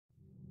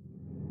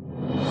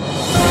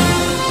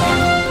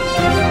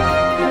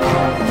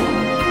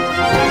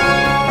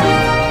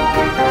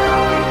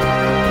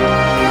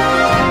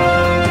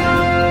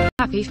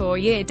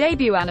24-year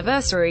debut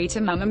anniversary to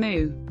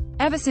MAMAMOO.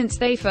 Ever since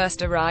they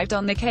first arrived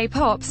on the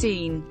K-pop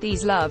scene,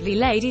 these lovely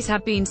ladies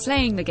have been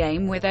slaying the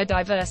game with their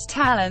diverse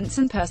talents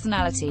and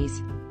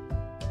personalities.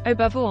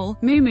 Above all,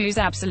 MAMAMOOs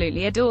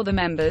absolutely adore the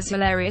members'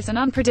 hilarious and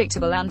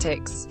unpredictable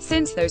antics,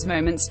 since those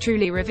moments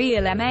truly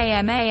reveal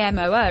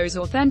MAMAMOO's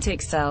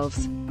authentic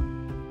selves.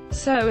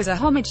 So as a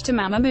homage to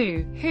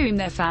MAMAMOO, whom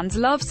their fans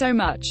love so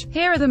much,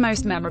 here are the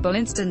most memorable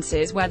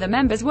instances where the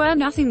members were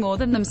nothing more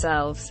than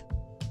themselves.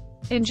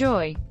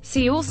 Enjoy.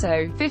 See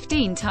also,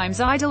 15 times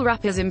Idol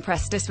rappers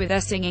impressed us with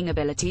their singing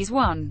abilities.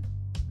 1.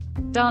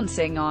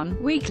 Dancing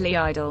on Weekly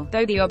Idol.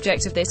 Though the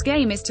object of this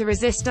game is to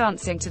resist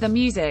dancing to the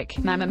music,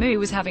 MAMAMOO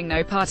was having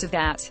no part of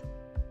that.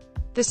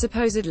 The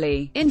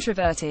supposedly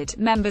introverted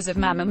members of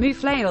MAMAMOO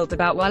flailed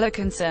about while a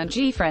concerned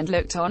G-friend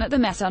looked on at the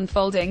mess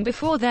unfolding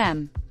before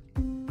them.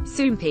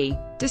 Soompi.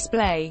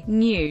 Display.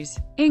 News.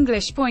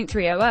 English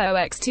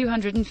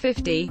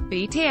 .300x250,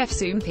 BTF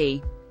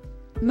Soompi.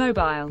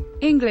 Mobile.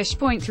 English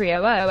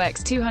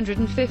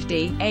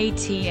 .300x250,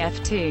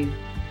 ATF2.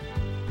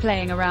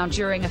 Playing around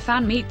during a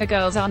fan meet. The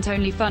girls aren't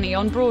only funny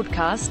on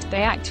broadcast,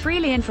 they act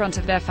freely in front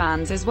of their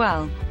fans as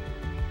well.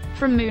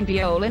 From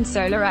Moonbyul and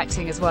Solar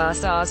acting as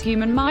Warstar's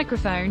human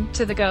microphone,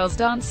 to the girls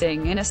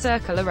dancing in a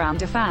circle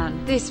around a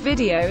fan, this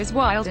video is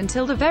wild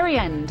until the very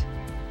end.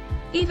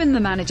 Even the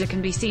manager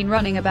can be seen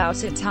running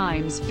about at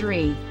times.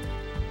 3.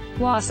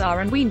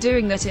 Warstar and Ween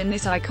doing that. In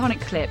this iconic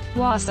clip,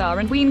 Warstar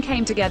and Ween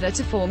came together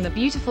to form the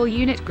beautiful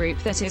unit group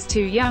that is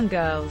two young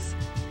girls.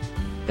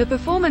 The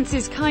performance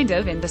is kind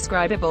of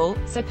indescribable,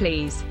 so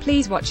please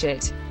watch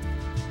it.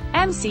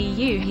 MC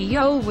Yoo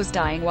Hee-yeol was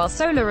dying while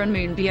Solar and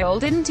Moonbyul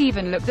didn't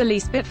even look the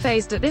least bit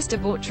phased at this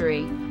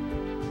debauchery.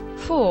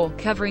 4.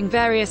 Covering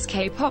various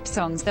K-pop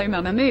songs. Though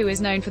MAMAMOO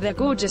is known for their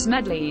gorgeous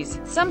medleys,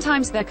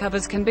 sometimes their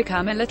covers can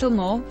become a little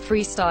more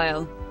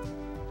freestyle.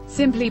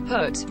 Simply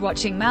put,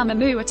 watching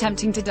MAMAMOO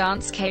attempting to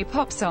dance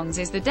K-pop songs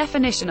is the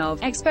definition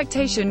of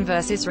expectation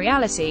versus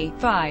reality.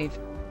 5.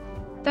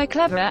 Their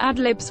clever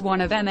ad-libs.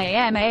 One of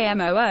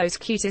MAMAMOO's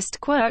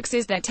cutest quirks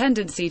is their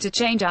tendency to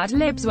change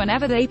ad-libs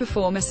whenever they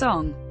perform a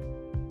song.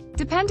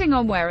 Depending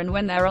on where and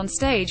when they're on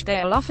stage,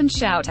 they'll often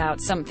shout out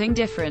something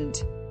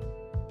different.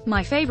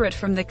 My favorite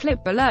from the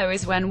clip below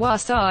is when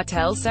Warstar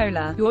tells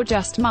Solar, "You're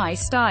just my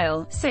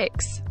style."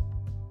 6.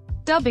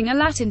 Dubbing a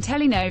Latin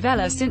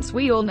telenovela. Since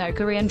we all know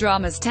Korean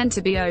dramas tend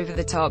to be over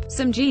the top,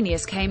 some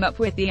genius came up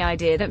with the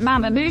idea that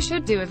MAMAMOO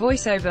should do a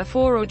voiceover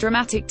for a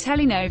dramatic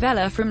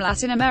telenovela from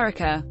Latin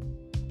America.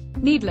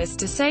 Needless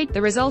to say,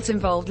 the result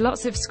involved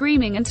lots of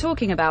screaming and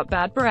talking about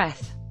bad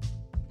breath.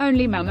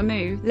 Only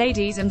MAMAMOO,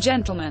 ladies and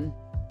gentlemen.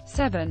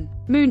 7.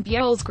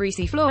 Moonbyul's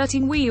greasy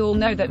flirting. We all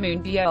know that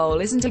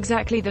Moonbyul isn't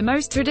exactly the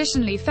most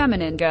traditionally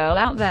feminine girl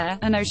out there,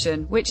 an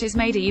ocean, which is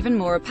made even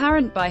more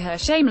apparent by her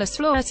shameless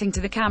flirting to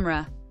the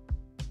camera.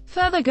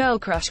 Further girl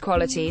crush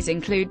qualities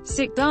include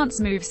sick dance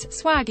moves,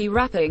 swaggy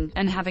rapping,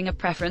 and having a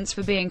preference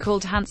for being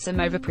called handsome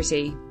over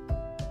pretty.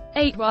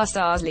 8.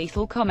 Warstar's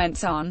lethal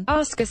comments on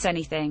Ask Us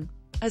Anything.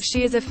 As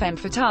she is a femme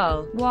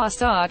fatale,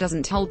 Warstar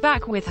doesn't hold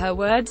back with her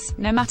words,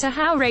 no matter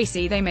how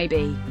racy they may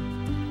be.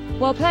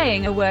 While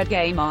playing a word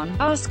game on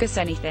Ask Us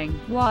Anything,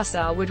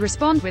 Warstar would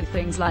respond with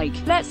things like,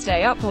 "Let's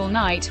stay up all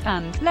night,"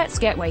 and "Let's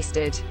get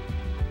wasted."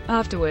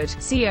 Afterward,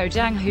 Seo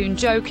Jang-hoon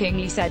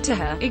jokingly said to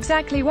her,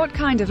 "Exactly what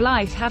kind of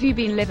life have you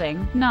been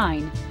living?"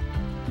 9.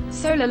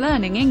 Solar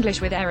learning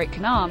English with Eric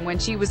Nam. When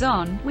she was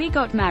on We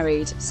Got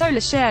Married, Solar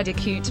shared a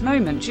cute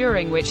moment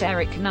during which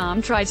Eric Nam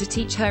tried to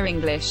teach her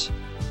English.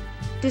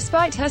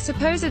 Despite her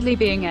supposedly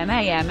being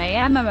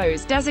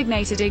MAMAMOO's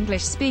designated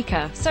English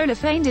speaker, Solar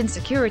feigned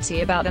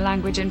insecurity about the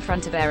language in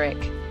front of Eric.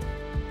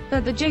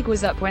 But the jig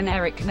was up when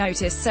Eric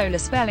noticed Solar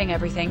spelling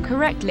everything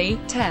correctly.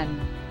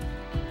 10.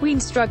 Ween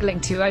struggling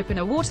to open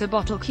a water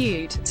bottle.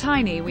 Cute,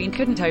 tiny Ween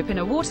couldn't open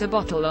a water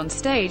bottle on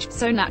stage,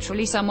 so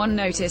naturally someone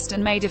noticed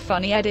and made a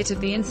funny edit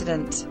of the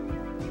incident.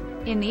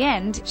 In the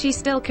end, she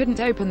still couldn't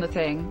open the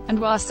thing, and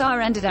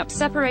Warstar ended up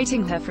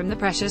separating her from the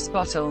precious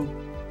bottle.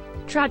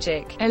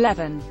 Tragic.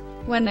 11.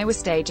 When their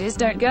stages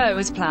don't go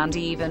as planned.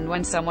 Even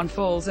when someone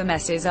falls or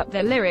messes up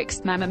their lyrics,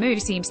 MAMAMOO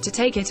seems to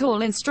take it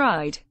all in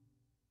stride.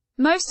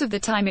 Most of the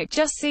time it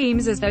just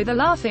seems as though they're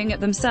laughing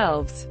at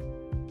themselves.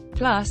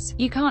 Plus,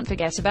 you can't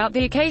forget about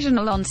the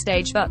occasional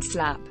on-stage butt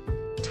slap.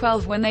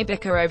 12. When they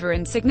bicker over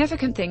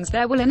insignificant things.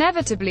 There will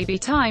inevitably be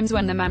times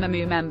when the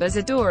MAMAMOO members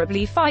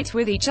adorably fight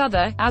with each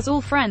other, as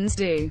all friends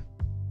do.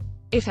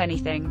 If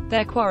anything,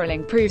 their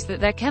quarreling proves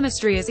that their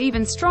chemistry is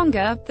even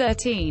stronger.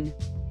 13.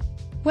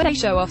 When they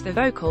show off the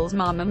vocals.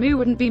 MAMAMOO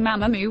wouldn't be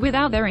MAMAMOO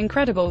without their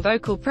incredible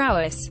vocal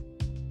prowess.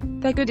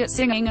 They're good at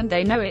singing and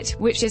they know it,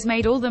 which is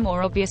made all the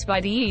more obvious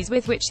by the ease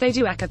with which they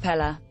do a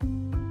cappella.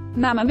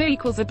 MAMAMOO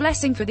equals a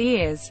blessing for the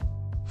ears.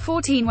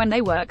 14. When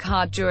they work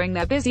hard during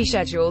their busy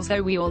schedules.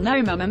 Though we all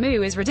know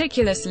MAMAMOO is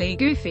ridiculously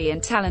goofy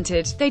and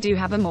talented, they do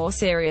have a more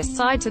serious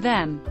side to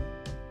them.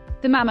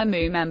 The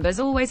MAMAMOO members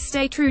always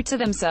stay true to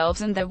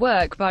themselves and their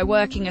work by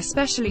working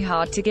especially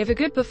hard to give a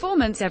good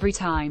performance every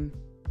time.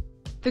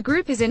 The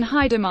group is in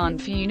high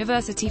demand for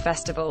university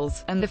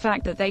festivals, and the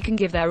fact that they can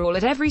give their all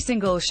at every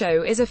single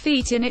show is a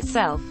feat in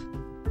itself.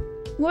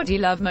 What do you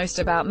love most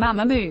about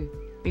MAMAMOO?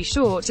 Be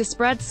sure to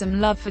spread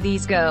some love for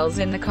these girls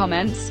in the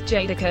comments.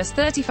 Jadakiss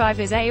 35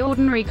 is a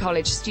ordinary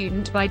college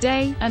student by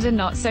day, and a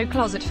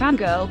not-so-closet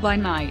fangirl by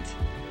night.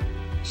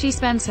 She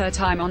spends her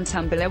time on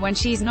Tumblr when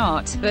she's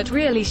not, but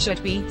really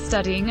should be,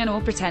 studying and or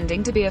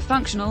pretending to be a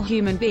functional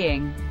human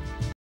being.